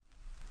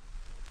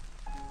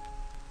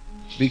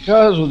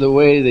Because of the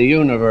way the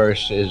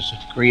universe is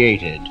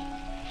created,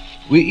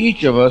 we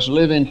each of us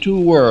live in two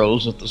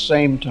worlds at the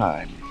same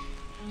time.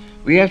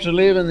 We have to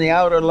live in the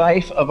outer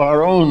life of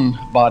our own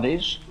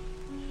bodies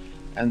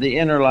and the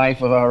inner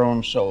life of our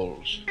own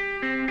souls.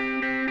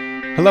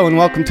 Hello and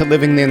welcome to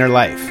Living the Inner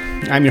Life.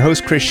 I'm your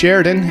host, Chris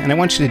Sheridan, and I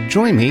want you to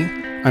join me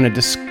on a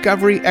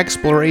discovery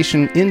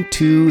exploration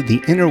into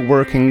the inner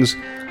workings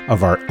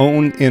of our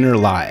own inner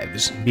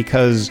lives,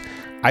 because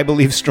I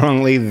believe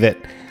strongly that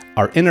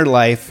our inner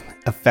life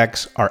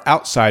affects our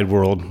outside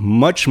world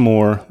much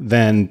more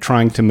than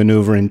trying to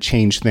maneuver and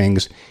change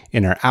things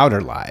in our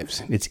outer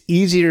lives. It's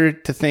easier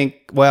to think,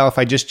 well, if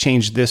I just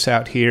change this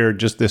out here,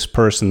 just this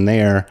person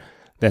there,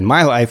 then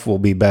my life will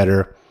be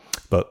better.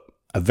 But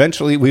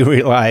eventually we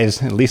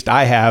realize, at least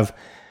I have,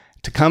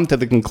 to come to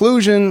the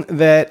conclusion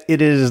that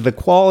it is the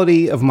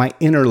quality of my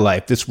inner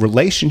life, this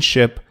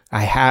relationship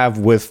I have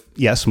with,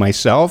 yes,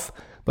 myself,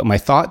 but my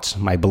thoughts,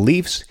 my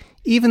beliefs,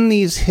 even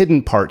these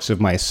hidden parts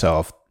of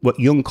myself, what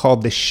Jung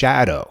called the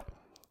shadow.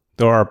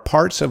 There are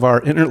parts of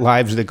our inner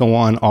lives that go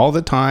on all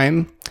the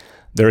time.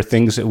 There are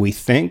things that we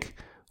think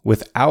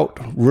without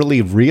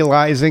really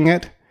realizing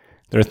it.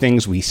 There are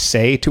things we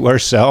say to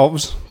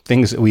ourselves,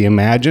 things that we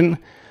imagine,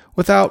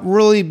 without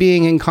really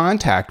being in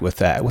contact with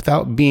that,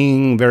 without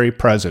being very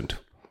present.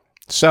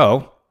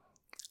 So,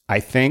 I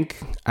think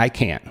I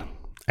can.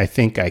 I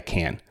think I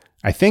can.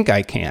 I think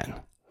I can.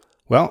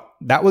 Well,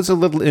 that was a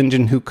little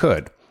engine who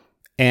could.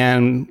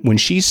 And when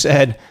she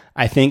said,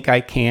 I think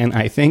I can,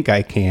 I think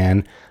I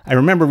can, I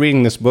remember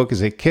reading this book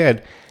as a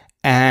kid,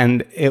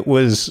 and I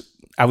was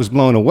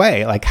blown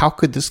away. Like, how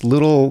could this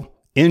little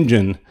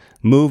engine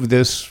move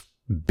this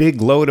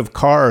big load of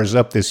cars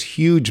up this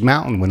huge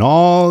mountain when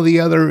all the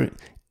other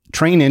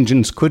train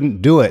engines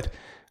couldn't do it?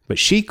 But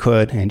she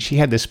could, and she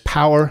had this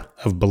power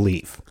of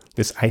belief.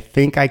 This, I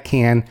think I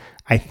can,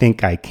 I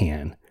think I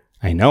can,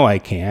 I know I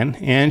can,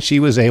 and she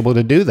was able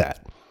to do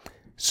that.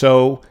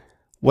 So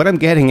what I'm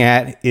getting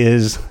at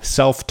is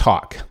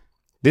self-talk.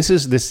 This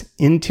is this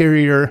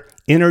interior,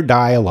 inner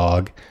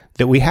dialogue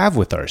that we have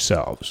with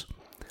ourselves.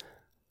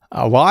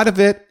 A lot of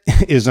it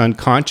is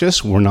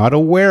unconscious. We're not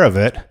aware of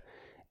it.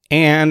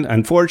 And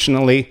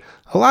unfortunately,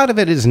 a lot of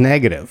it is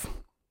negative.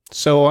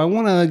 So I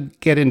want to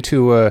get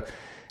into a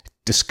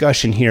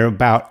discussion here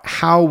about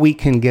how we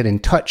can get in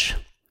touch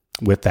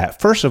with that.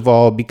 First of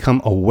all,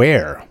 become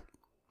aware,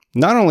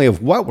 not only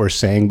of what we're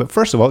saying, but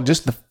first of all,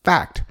 just the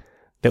fact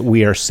that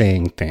we are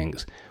saying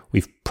things.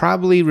 We've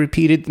probably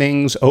repeated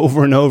things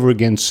over and over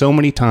again so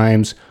many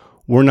times,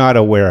 we're not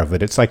aware of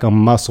it. It's like a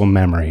muscle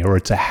memory, or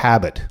it's a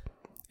habit,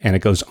 and it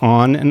goes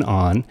on and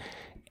on.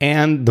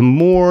 And the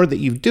more that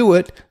you do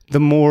it, the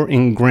more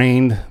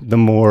ingrained, the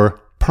more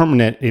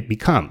permanent it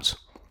becomes,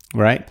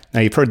 right?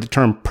 Now, you've heard the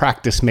term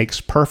practice makes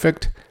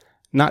perfect.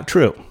 Not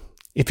true.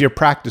 If you're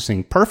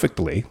practicing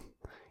perfectly,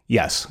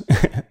 yes,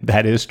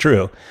 that is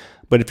true.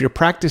 But if you're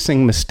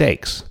practicing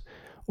mistakes,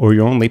 or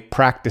you're only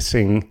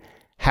practicing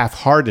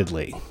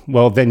half-heartedly,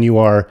 well, then you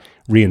are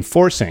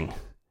reinforcing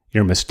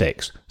your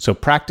mistakes. So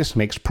practice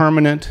makes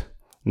permanent,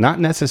 not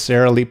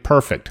necessarily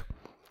perfect,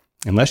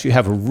 unless you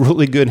have a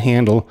really good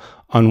handle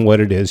on what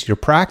it is you're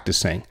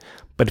practicing.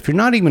 But if you're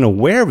not even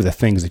aware of the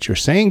things that you're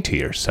saying to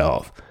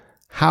yourself,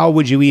 how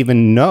would you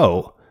even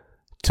know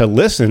to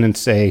listen and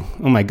say,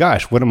 oh my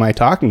gosh, what am I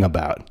talking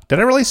about? Did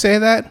I really say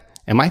that?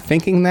 Am I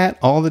thinking that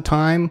all the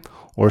time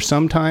or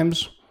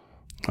sometimes?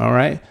 All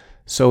right.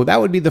 So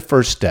that would be the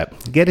first step.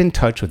 Get in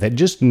touch with it.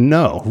 Just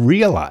know,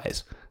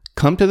 realize,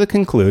 come to the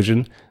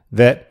conclusion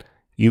that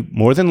you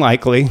more than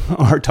likely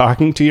are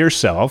talking to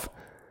yourself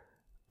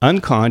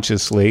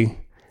unconsciously,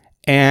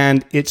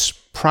 and it's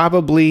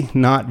probably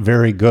not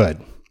very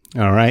good.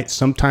 All right.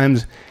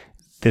 Sometimes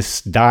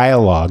this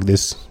dialogue,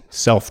 this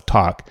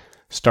self-talk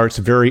starts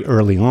very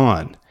early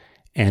on,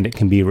 and it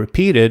can be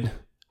repeated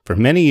for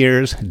many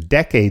years,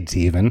 decades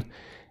even,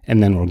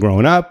 and then we're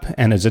growing up,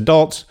 and as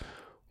adults,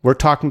 we're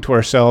talking to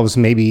ourselves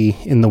maybe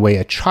in the way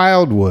a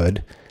child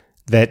would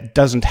that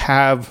doesn't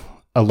have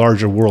a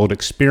larger world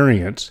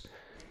experience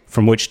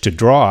from which to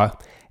draw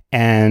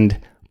and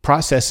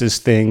processes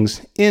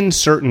things in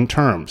certain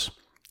terms.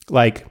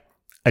 Like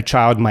a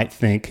child might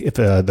think if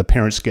the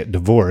parents get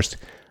divorced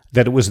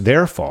that it was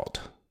their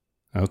fault.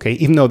 Okay,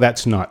 even though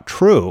that's not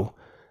true,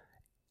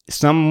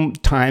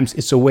 sometimes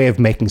it's a way of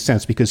making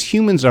sense because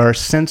humans are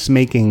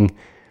sense-making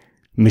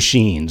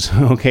machines,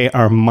 okay?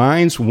 Our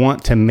minds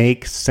want to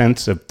make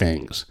sense of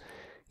things.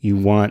 You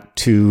want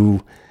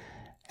to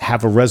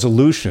have a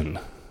resolution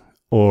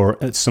or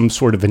some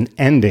sort of an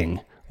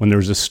ending when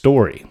there's a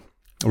story,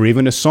 or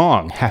even a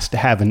song has to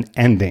have an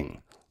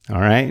ending, all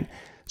right?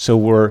 So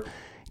we're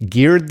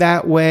geared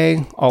that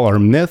way. All our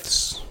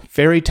myths,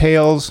 fairy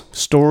tales,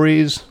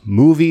 stories,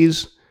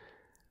 movies,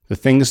 the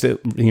things that,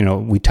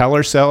 we tell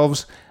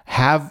ourselves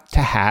have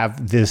to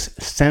have this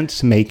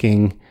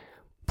sense-making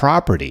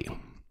property.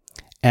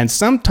 And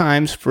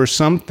sometimes for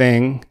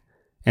something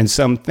and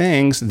some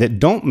things that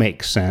don't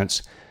make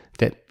sense,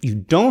 that you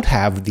don't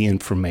have the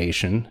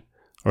information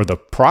or the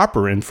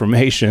proper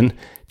information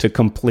to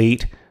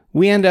complete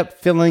we end up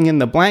filling in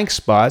the blank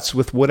spots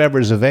with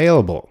whatever's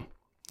available.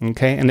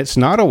 Okay? And it's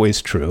not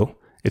always true.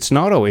 It's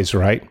not always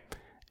right.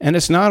 And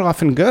it's not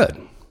often good.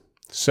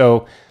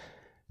 So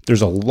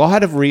there's a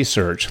lot of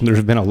research.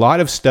 There's been a lot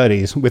of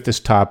studies with this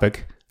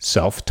topic,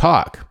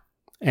 self-talk.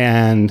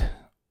 And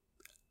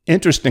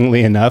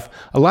interestingly enough,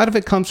 a lot of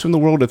it comes from the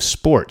world of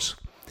sports.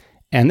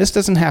 And this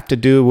doesn't have to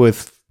do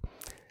with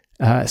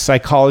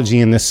psychology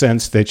in the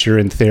sense that you're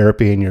in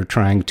therapy and you're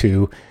trying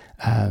to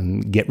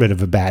get rid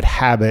of a bad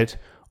habit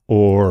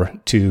or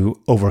to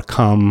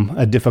overcome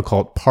a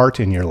difficult part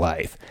in your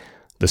life.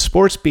 The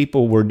sports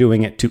people were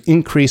doing it to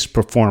increase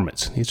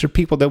performance. These are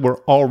people that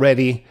were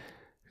already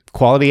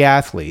quality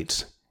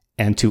athletes,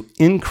 and to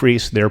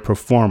increase their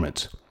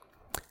performance,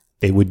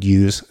 they would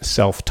use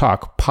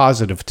self-talk,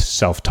 positive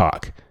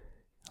self-talk.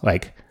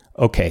 Like,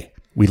 okay,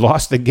 we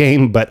lost the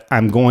game, but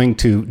I'm going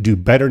to do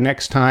better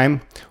next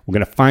time. We're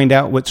going to find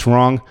out what's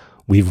wrong.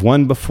 We've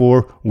won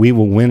before. We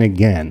will win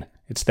again.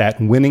 It's that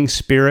winning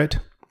spirit,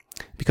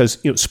 because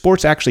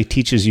sports actually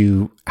teaches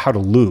you how to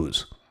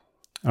lose.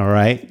 All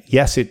right.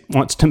 Yes, it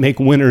wants to make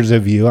winners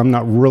of you. I'm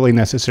not really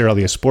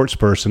necessarily a sports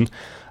person,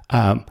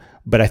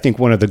 but I think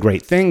one of the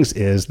great things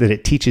is that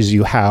it teaches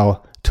you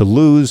how to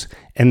lose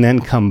and then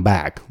come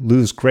back.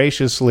 Lose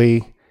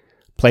graciously,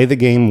 play the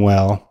game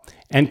well,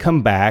 and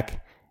come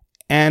back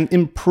and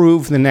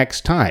improve the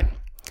next time.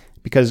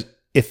 Because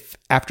if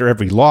after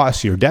every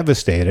loss you're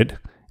devastated,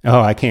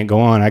 oh, I can't go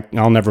on,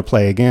 I'll never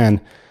play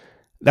again,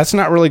 that's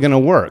not really going to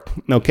work.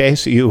 Okay,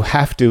 so you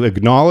have to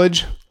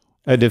acknowledge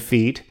a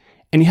defeat,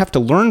 and you have to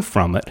learn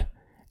from it,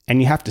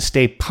 and you have to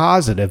stay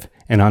positive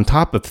and on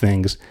top of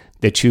things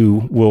that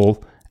you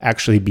will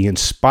actually be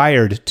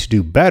inspired to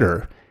do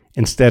better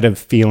instead of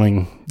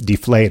feeling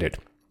deflated.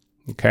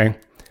 Okay?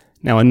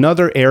 Now,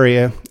 another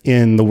area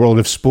in the world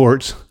of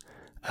sports,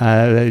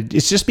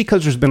 it's just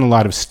because there's been a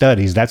lot of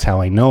studies, that's how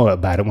I know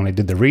about it when I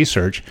did the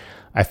research.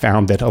 I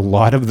found that a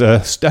lot of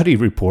the study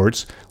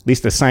reports, at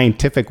least the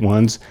scientific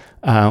ones,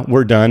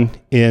 were done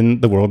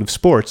in the world of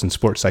sports and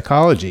sports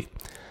psychology.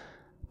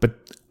 But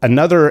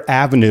another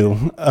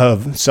avenue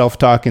of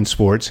self-talk in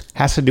sports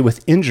has to do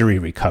with injury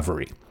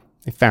recovery.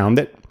 They found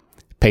that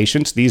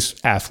patients, these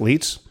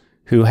athletes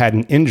who had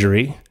an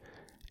injury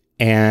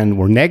and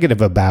were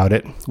negative about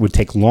it, would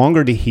take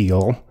longer to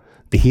heal.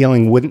 The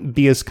healing wouldn't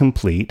be as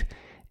complete,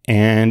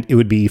 and it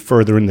would be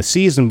further in the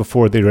season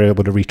before they were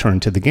able to return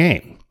to the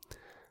game.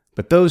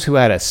 But those who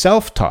had a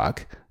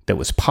self-talk that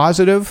was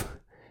positive,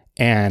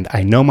 and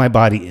I know my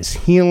body is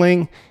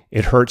healing,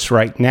 it hurts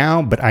right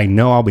now, but I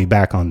know I'll be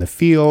back on the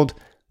field,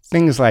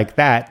 things like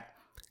that,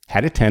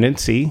 had a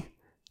tendency,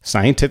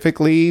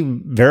 scientifically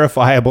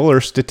verifiable or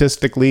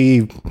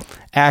statistically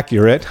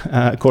accurate,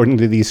 according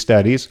to these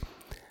studies,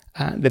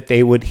 that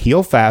they would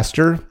heal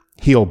faster,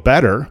 heal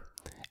better,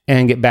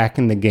 and get back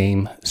in the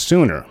game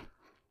sooner.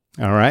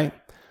 All right?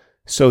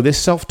 So this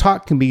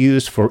self-talk can be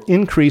used for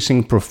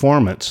increasing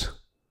performance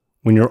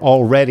when you're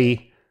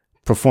already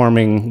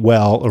performing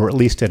well, or at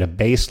least at a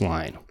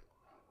baseline.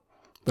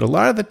 But a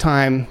lot of the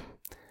time,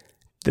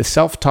 the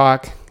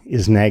self-talk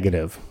is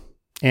negative,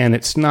 and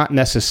it's not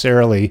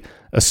necessarily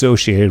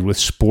associated with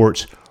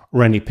sports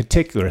or any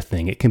particular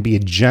thing. It can be a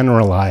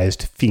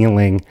generalized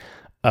feeling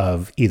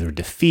of either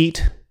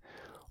defeat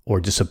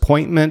or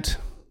disappointment,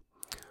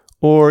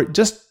 or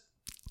just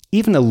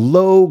even a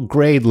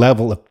low-grade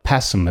level of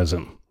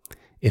pessimism.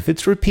 If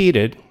it's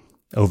repeated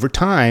over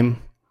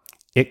time,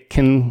 it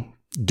can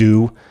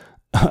do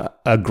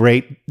a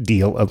great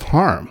deal of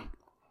harm.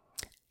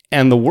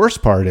 And the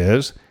worst part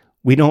is,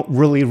 we don't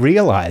really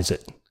realize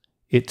it.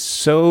 It's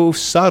so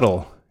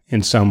subtle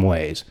in some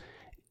ways.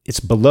 It's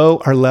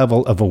below our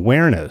level of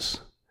awareness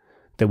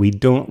that we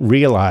don't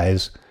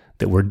realize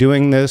that we're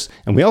doing this,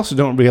 and we also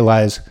don't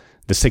realize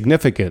the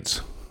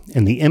significance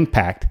and the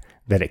impact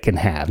that it can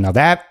have. Now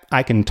that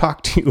I can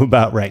talk to you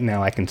about right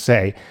now, I can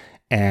say,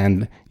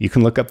 and you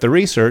can look up the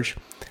research,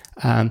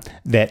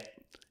 that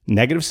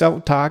negative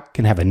self-talk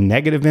can have a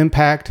negative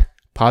impact.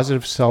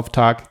 Positive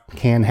self-talk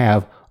can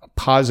have a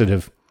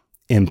positive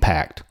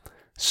impact.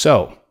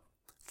 So,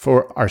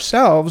 for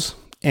ourselves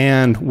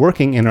and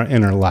working in our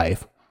inner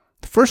life,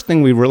 the first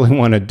thing we really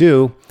want to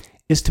do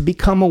is to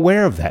become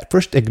aware of that.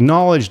 First,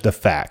 acknowledge the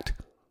fact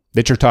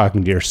that you're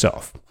talking to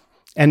yourself.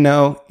 And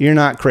no, you're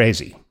not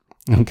crazy,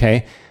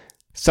 okay?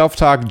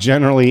 Self-talk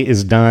generally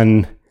is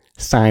done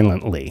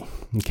silently,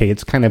 okay?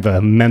 It's kind of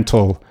a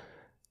mental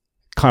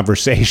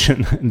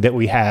conversation that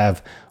we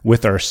have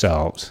with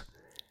ourselves,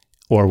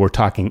 or we're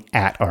talking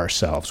at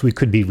ourselves. We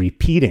could be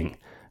repeating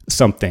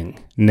something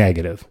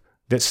negative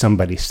that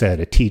somebody said,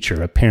 a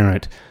teacher, a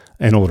parent,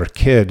 an older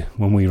kid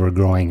when we were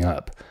growing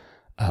up.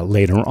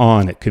 Later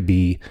on, it could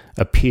be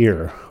a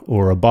peer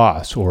or a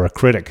boss or a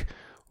critic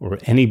or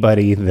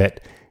anybody that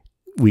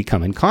we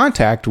come in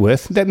contact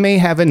with that may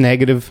have a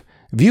negative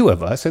view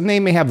of us, and they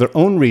may have their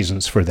own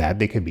reasons for that.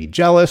 They could be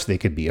jealous, they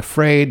could be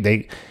afraid,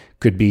 they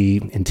could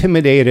be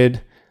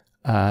intimidated,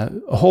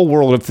 a whole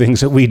world of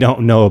things that we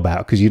don't know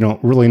about because you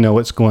don't really know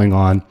what's going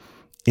on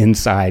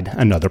inside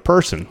another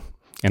person.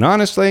 And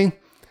honestly,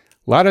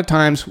 A lot of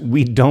times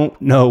we don't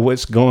know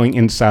what's going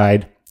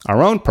inside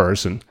our own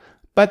person,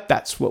 but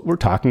that's what we're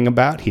talking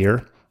about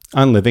here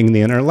on Living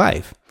the Inner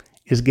Life,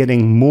 is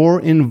getting more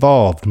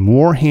involved,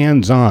 more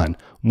hands-on,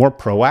 more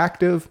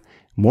proactive,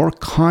 more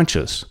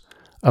conscious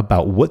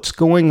about what's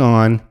going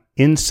on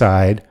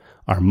inside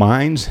our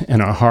minds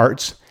and our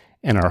hearts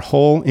and our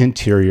whole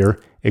interior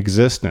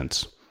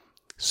existence.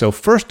 So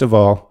first of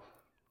all,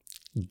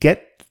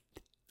 get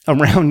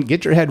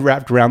your head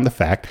wrapped around the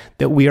fact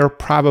that we are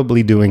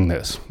probably doing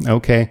this,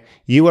 okay?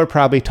 You are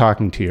probably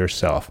talking to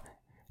yourself,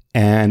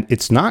 and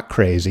it's not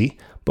crazy,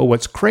 but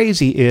what's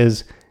crazy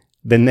is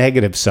the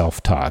negative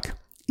self-talk,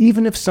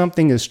 even if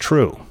something is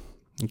true,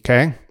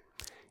 okay?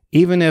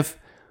 Even if,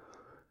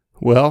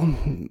 well,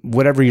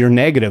 whatever you're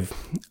negative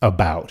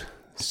about,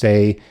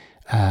 say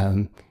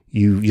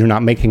you're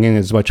not making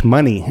as much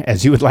money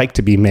as you would like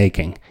to be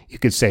making. You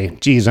could say,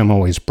 geez, I'm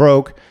always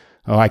broke.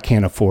 Oh, I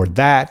can't afford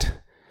that.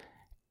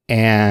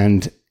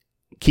 And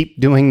keep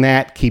doing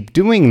that,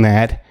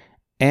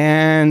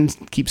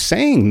 and keep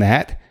saying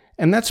that.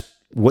 And that's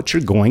what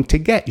you're going to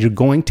get. You're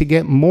going to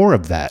get more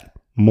of that.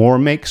 More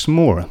makes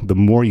more. The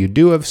more you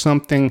do of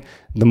something,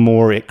 the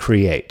more it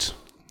creates.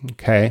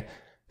 Okay?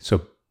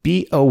 So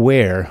be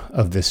aware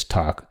of this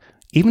talk.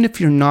 Even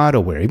if you're not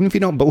aware, even if you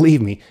don't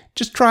believe me,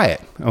 just try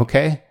it,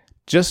 okay?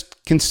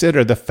 Just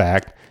consider the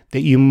fact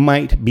that you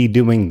might be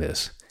doing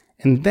this.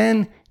 And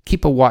then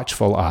keep a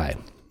watchful eye,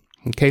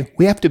 okay?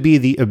 We have to be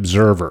the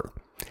observer.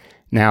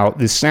 Now,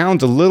 this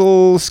sounds a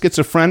little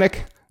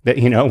schizophrenic that,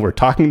 we're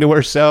talking to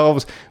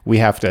ourselves. We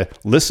have to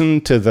listen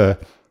to the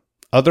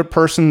other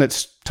person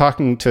that's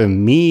talking to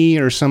me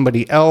or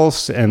somebody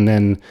else, and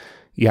then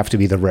you have to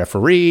be the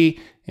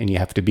referee, and you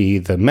have to be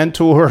the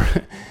mentor,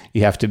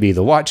 you have to be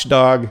the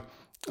watchdog,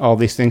 all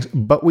these things,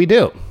 but we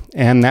do,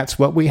 and that's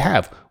what we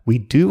have. We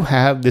do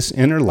have this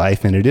inner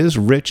life, and it is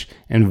rich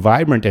and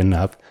vibrant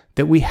enough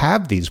that we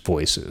have these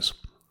voices.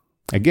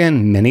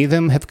 Again, many of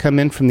them have come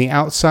in from the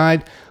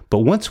outside, but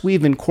once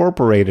we've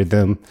incorporated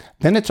them,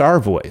 then it's our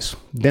voice.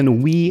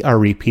 Then we are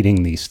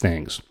repeating these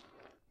things,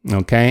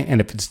 okay?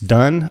 And if it's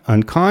done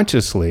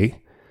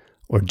unconsciously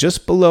or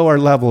just below our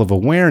level of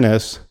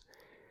awareness,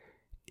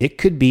 it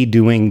could be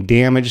doing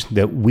damage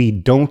that we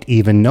don't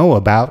even know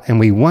about, and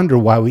we wonder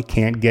why we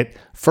can't get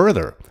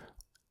further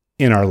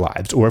in our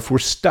lives, or if we're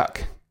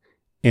stuck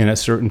in a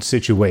certain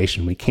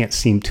situation, we can't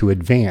seem to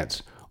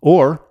advance,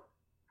 or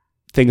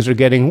things are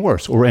getting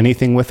worse, or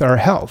anything with our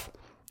health.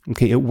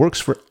 Okay, it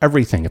works for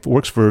everything. If it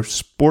works for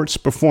sports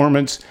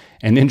performance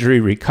and injury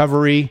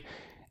recovery,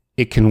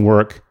 it can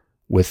work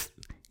with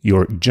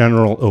your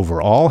general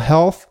overall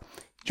health,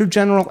 your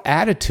general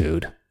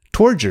attitude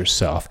towards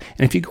yourself.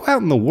 And if you go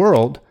out in the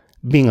world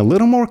being a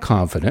little more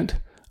confident,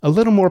 a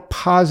little more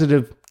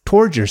positive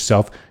towards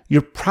yourself,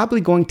 you're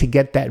probably going to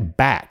get that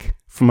back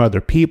from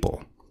other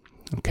people.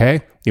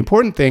 Okay? The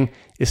important thing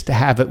is to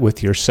have it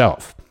with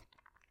yourself.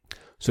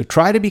 So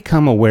try to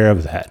become aware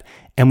of that.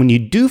 And when you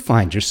do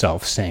find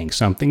yourself saying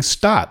something,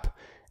 stop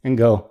and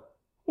go,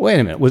 wait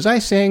a minute, was I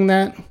saying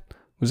that?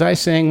 Was I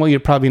saying, well, you're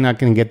probably not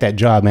going to get that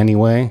job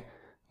anyway?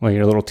 Well,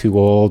 you're a little too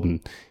old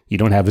and you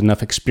don't have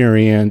enough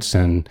experience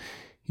and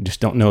you just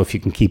don't know if you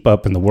can keep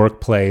up in the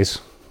workplace.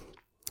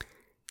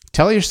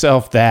 Tell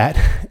yourself that,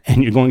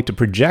 and you're going to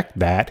project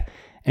that,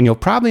 and you'll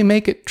probably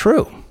make it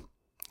true.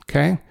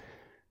 Okay?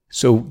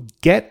 So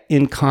get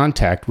in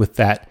contact with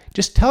that.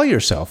 Just tell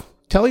yourself,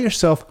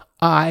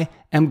 I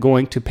am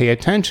going to pay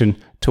attention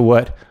to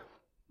what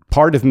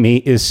part of me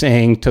is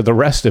saying to the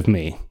rest of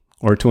me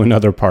or to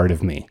another part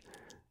of me.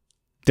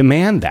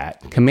 Demand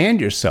that. Command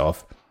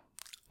yourself,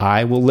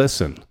 I will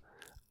listen.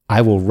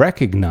 I will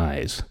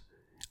recognize.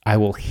 I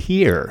will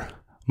hear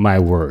my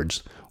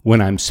words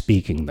when I'm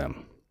speaking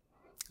them.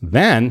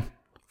 Then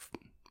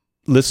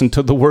listen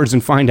to the words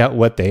and find out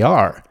what they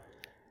are.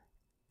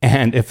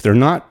 And if they're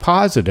not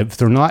positive, if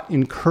they're not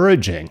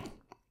encouraging,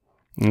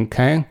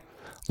 okay?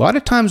 A lot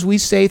of times we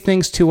say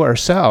things to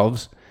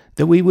ourselves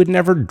that we would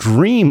never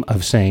dream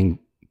of saying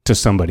to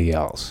somebody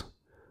else.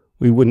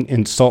 We wouldn't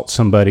insult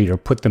somebody or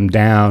put them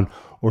down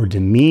or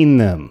demean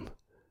them,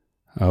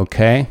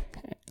 okay?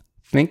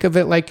 Think of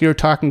it like you're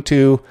talking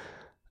to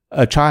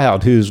a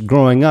child who's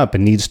growing up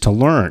and needs to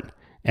learn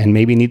and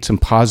maybe needs some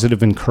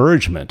positive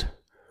encouragement,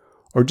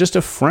 or just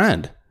a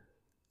friend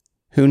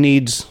who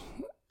needs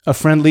a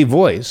friendly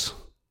voice,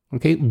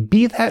 okay?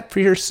 Be that for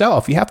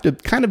yourself. You have to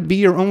kind of be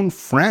your own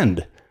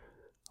friend,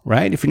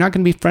 right? If you're not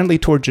going to be friendly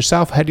towards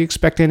yourself, how do you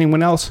expect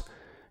anyone else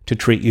to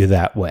treat you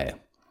that way?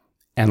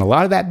 And a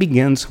lot of that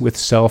begins with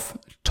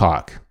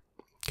self-talk,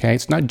 okay?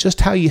 It's not just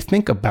how you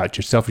think about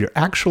yourself. You're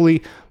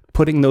actually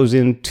putting those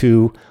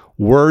into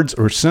words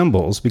or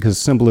symbols, because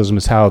symbolism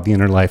is how the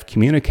inner life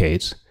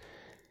communicates.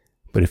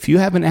 But if you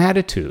have an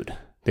attitude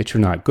that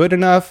you're not good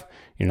enough,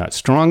 you're not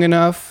strong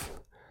enough,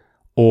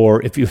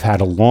 or if you've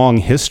had a long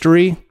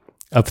history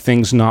of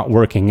things not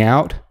working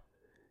out,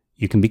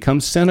 you can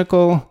become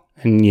cynical.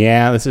 And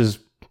yeah, this is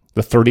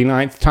the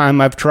 39th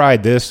time I've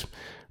tried this.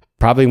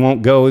 Probably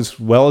won't go as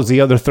well as the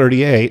other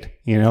 38,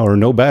 or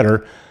no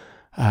better.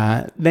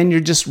 Then you're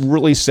just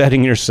really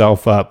setting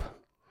yourself up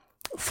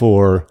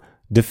for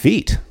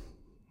defeat.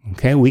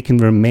 Okay, we can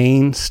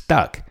remain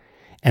stuck.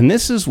 And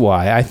this is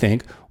why I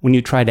think when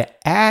you try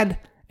to add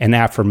an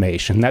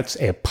affirmation, that's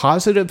a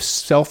positive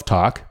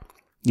self-talk.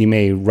 You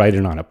may write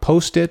it on a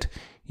Post-it,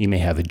 you may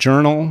have a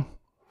journal,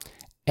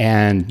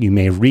 and you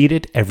may read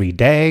it every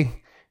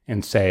day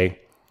and say,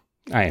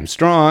 I am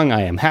strong,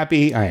 I am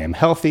happy, I am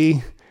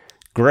healthy.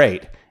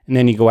 Great. And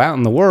then you go out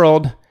in the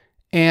world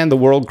and the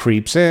world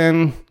creeps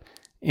in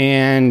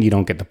and you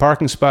don't get the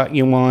parking spot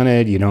you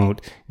wanted, you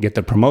don't get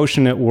the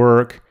promotion at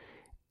work,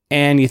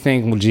 and you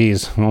think, well,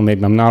 geez, well,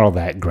 maybe I'm not all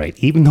that great.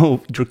 Even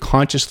though you're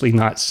consciously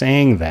not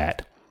saying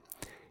that,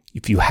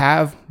 if you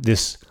have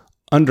this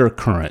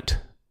undercurrent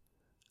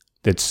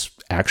that's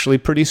actually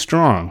pretty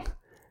strong,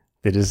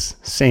 that is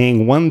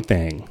saying one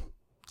thing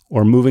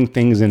or moving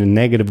things in a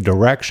negative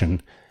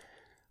direction,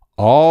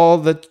 all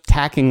the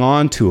tacking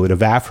onto it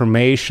of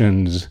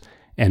affirmations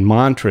and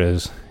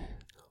mantras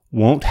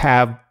won't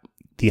have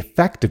the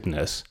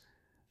effectiveness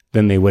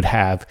than they would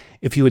have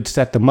if you had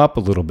set them up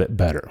a little bit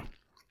better.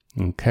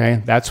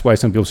 Okay? That's why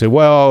some people say,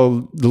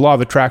 well, the law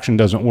of attraction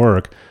doesn't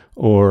work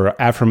or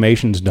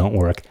affirmations don't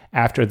work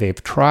after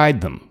they've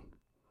tried them.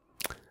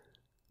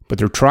 But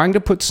they're trying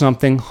to put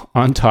something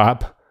on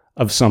top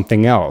of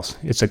something else.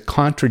 It's a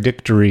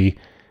contradictory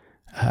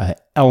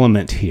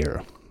element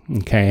here.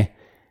 Okay?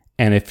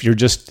 And if you're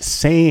just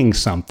saying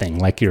something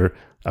like you're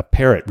a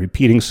parrot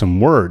repeating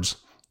some words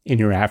in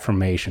your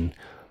affirmation,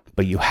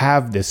 but you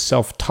have this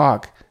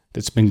self-talk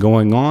that's been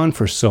going on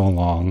for so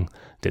long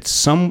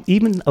that's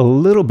even a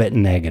little bit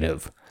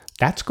negative,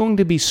 that's going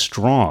to be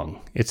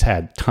strong. It's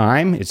had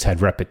time, it's had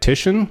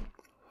repetition,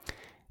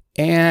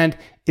 and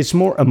it's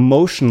more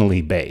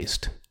emotionally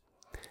based.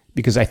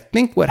 Because I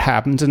think what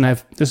happens, and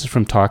this is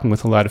from talking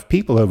with a lot of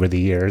people over the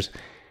years,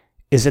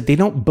 is that they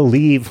don't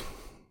believe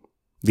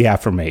the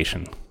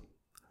affirmation.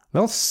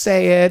 They'll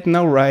say it and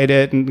they'll write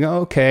it and go,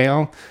 okay,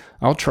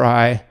 I'll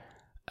try.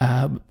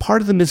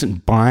 Part of them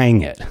isn't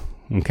buying it,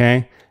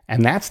 okay?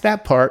 And that's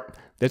that part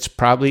that's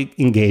probably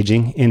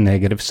engaging in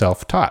negative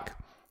self-talk.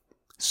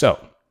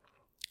 So,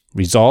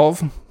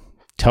 resolve,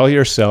 tell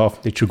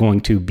yourself that you're going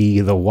to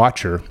be the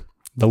watcher,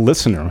 the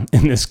listener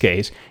in this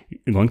case.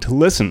 You're going to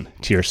listen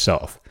to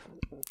yourself,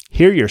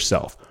 hear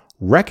yourself,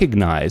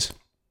 recognize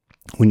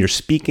when you're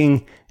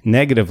speaking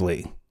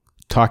negatively,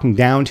 talking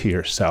down to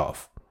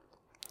yourself.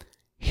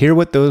 Hear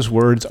what those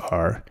words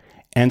are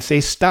and say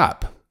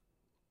stop.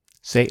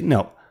 Say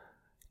no.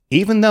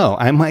 Even though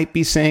I might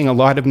be saying a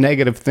lot of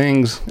negative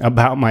things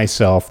about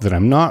myself that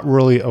I'm not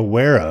really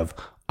aware of,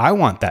 I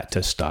want that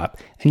to stop.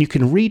 And you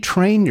can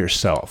retrain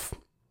yourself.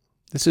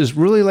 This is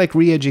really like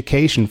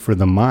re-education for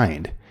the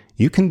mind.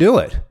 You can do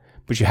it,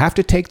 but you have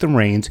to take the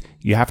reins.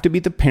 You have to be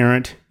the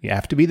parent. You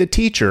have to be the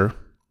teacher.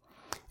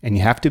 And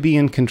you have to be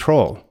in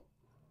control.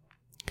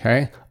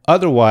 Okay?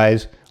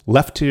 Otherwise,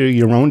 left to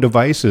your own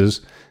devices,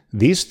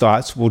 these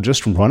thoughts will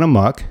just run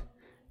amok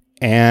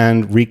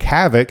and wreak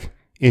havoc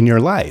in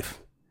your life.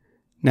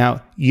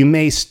 Now, you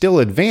may still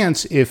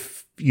advance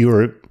if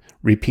you're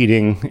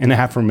repeating an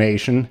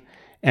affirmation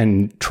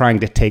and trying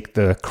to take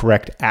the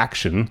correct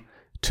action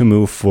to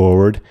move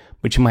forward,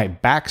 but you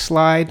might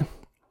backslide,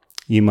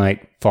 you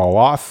might fall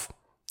off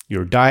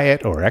your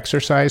diet or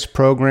exercise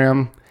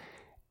program,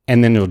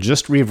 and then you'll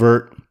just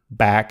revert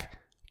back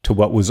to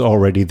what was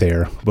already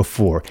there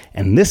before.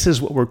 And this is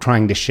what we're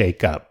trying to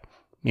shake up.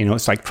 You know,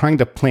 it's like trying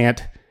to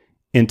plant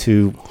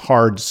into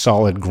hard,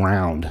 solid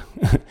ground.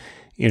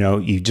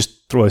 You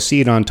just throw a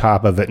seed on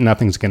top of it,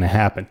 nothing's going to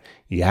happen.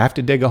 You have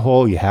to dig a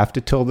hole, you have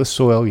to till the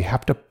soil, you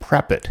have to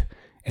prep it.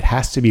 It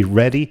has to be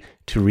ready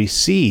to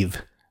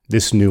receive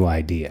this new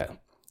idea.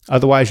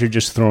 Otherwise, you're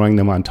just throwing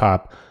them on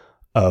top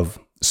of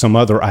some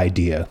other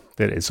idea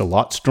that is a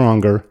lot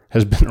stronger,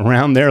 has been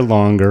around there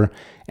longer,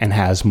 and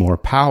has more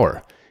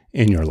power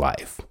in your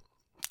life.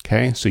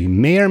 Okay, so you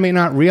may or may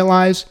not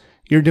realize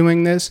you're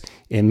doing this.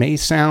 It may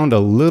sound a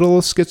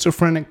little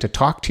schizophrenic to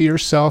talk to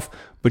yourself,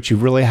 but you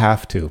really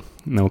have to.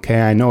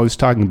 Okay, I know I was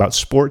talking about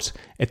sports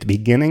at the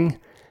beginning.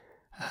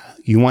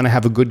 You want to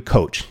have a good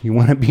coach. You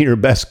want to be your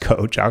best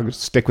coach. I'll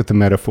stick with the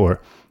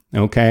metaphor.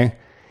 Okay,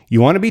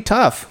 you want to be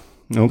tough.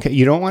 Okay,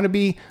 you don't want to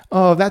be,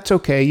 oh, that's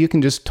okay. You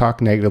can just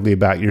talk negatively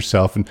about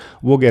yourself and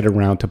we'll get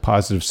around to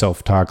positive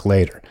self-talk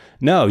later.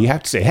 No, you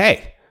have to say,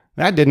 hey,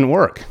 that didn't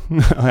work.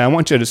 I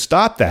want you to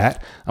stop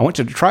that. I want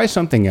you to try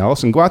something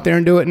else and go out there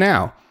and do it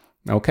now.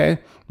 Okay,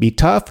 be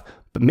tough,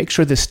 but make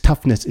sure this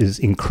toughness is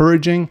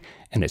encouraging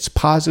and it's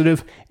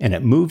positive and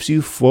it moves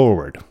you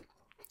forward.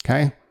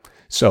 Okay,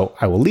 so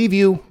I will leave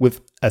you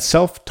with a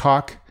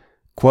self-talk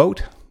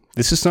quote.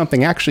 This is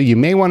something actually you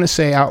may want to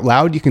say out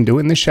loud. You can do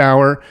it in the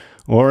shower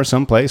or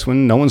someplace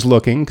when no one's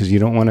looking because you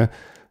don't want to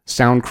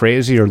sound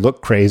crazy or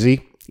look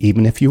crazy,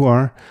 even if you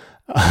are.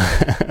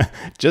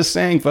 Just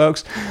saying,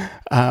 folks.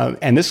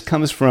 And this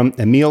comes from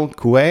Emile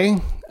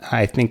Coué.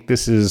 I think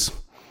this is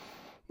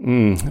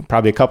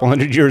probably a couple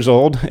hundred years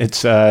old.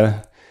 It's,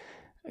 I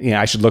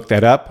should look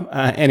that up.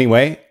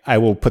 Anyway, I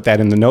will put that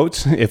in the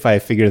notes if I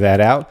figure that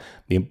out.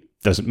 It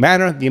doesn't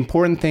matter. The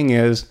important thing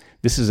is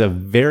this is a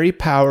very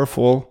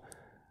powerful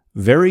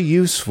very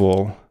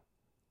useful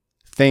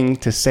thing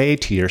to say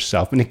to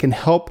yourself, and it can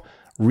help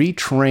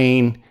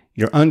retrain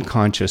your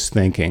unconscious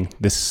thinking,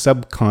 this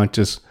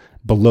subconscious,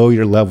 below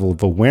your level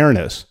of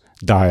awareness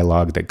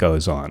dialogue that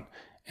goes on.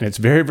 And it's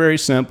very, very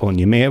simple, and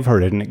you may have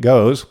heard it, and it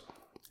goes,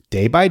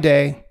 day by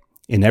day,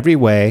 in every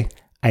way,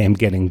 I am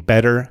getting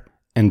better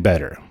and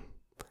better.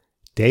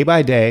 Day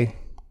by day,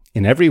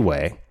 in every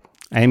way,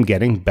 I am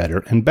getting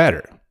better and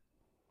better.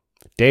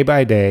 Day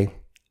by day,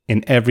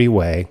 in every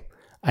way,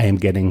 I am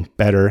getting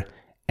better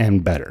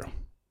and better.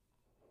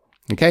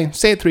 Okay,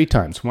 say it 3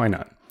 times. Why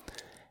not?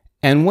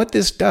 And what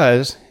this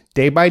does,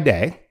 day by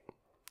day,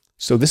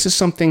 so this is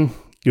something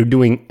you're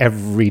doing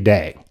every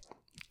day.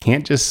 You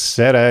can't just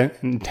set an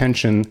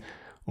intention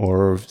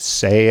or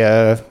say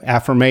a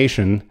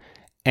affirmation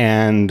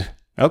and,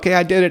 okay,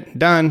 I did it,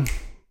 done,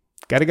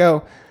 gotta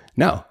go.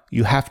 No,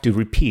 you have to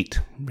repeat.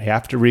 You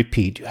have to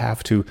repeat. You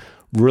have to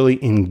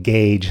really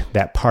engage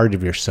that part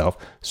of yourself.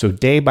 So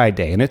day by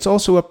day, and it's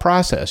also a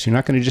process. You're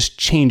not going to just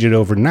change it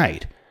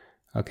overnight.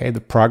 Okay,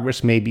 the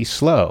progress may be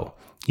slow.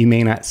 You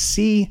may not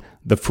see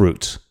the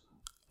fruits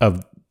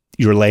of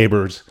your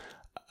labors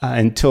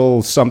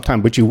until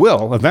sometime, but you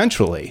will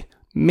eventually.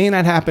 May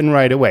not happen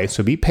right away.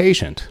 So be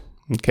patient.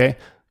 Okay,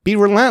 be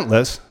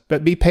relentless,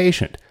 but be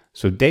patient.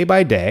 So day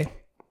by day,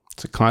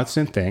 it's a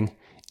constant thing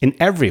in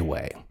every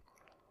way.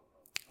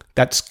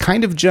 That's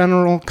kind of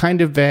general,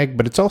 kind of vague,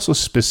 but it's also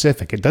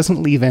specific. It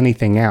doesn't leave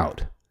anything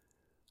out.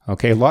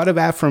 Okay, a lot of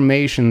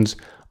affirmations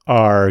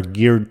are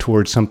geared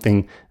towards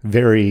something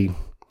very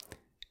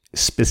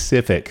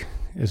specific.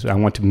 Is I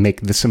want to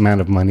make this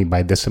amount of money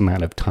by this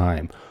amount of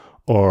time,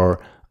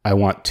 or I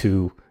want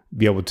to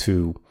be able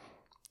to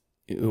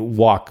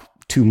walk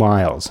 2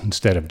 miles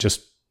instead of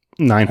just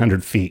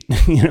 900 feet,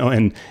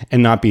 and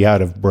not be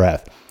out of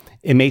breath.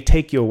 It may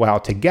take you a while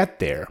to get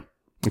there.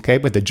 Okay,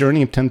 but the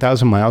journey of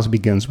 10,000 miles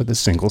begins with a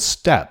single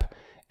step,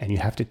 and you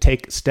have to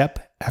take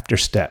step after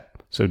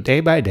step. So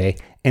day by day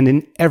and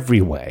in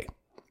every way.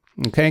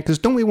 Okay, because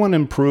don't we want to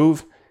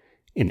improve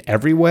in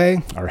every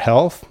way? Our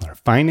health, our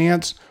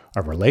finance,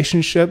 our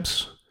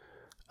relationships,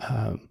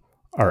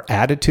 our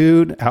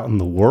attitude out in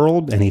the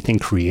world, anything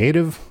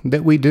creative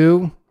that we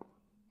do,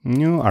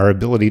 our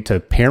ability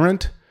to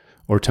parent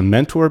or to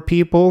mentor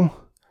people,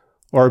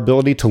 our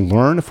ability to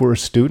learn if we're a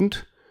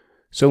student.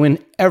 So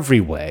in every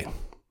way,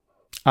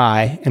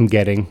 I am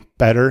getting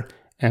better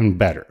and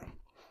better.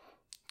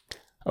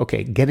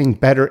 Okay, getting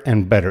better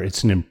and better.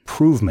 It's an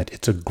improvement.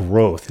 It's a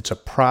growth. It's a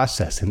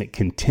process, and it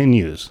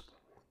continues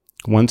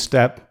one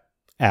step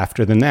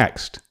after the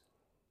next.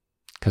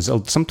 Because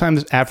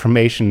sometimes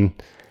affirmation,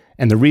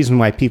 and the reason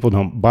why people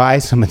don't buy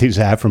some of these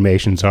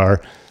affirmations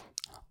are,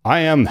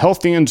 I am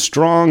healthy and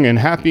strong and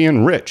happy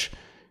and rich.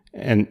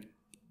 And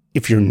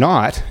if you're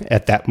not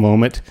at that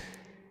moment,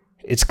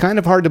 it's kind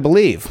of hard to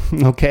believe,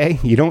 okay?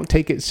 You don't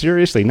take it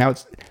seriously. Now,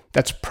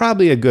 that's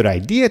probably a good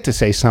idea to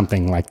say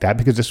something like that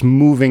because it's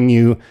moving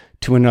you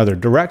to another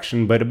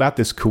direction. But about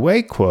this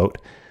Coué quote,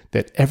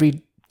 that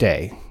every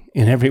day,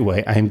 in every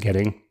way, I am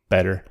getting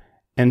better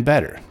and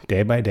better.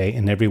 Day by day,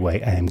 in every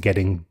way, I am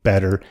getting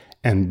better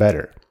and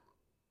better.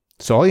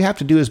 So all you have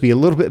to do is be a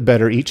little bit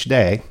better each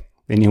day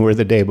than you were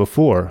the day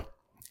before,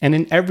 and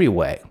in every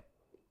way,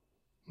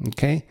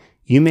 okay?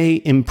 You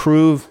may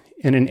improve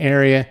in an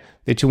area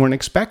that you weren't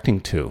expecting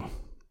to.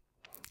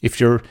 If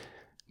you're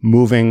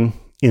moving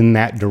in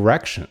that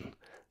direction,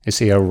 they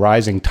say a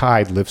rising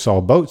tide lifts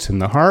all boats in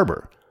the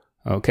harbor.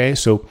 Okay,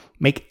 so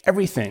make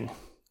everything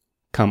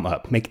come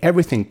up, make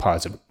everything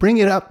positive. Bring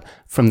it up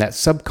from that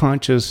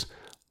subconscious,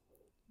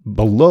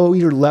 below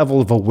your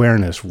level of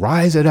awareness.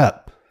 Rise it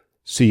up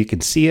so you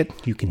can see it,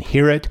 you can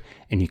hear it,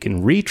 and you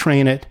can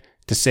retrain it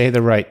to say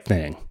the right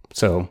thing.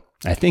 So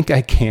I think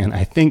I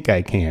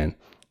can.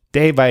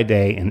 Day by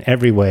day, in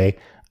every way,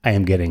 I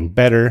am getting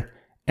better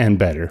and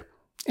better.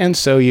 And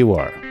so you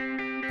are.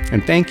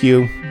 And thank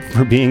you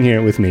for being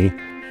here with me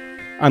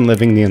on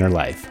Living the Inner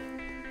Life.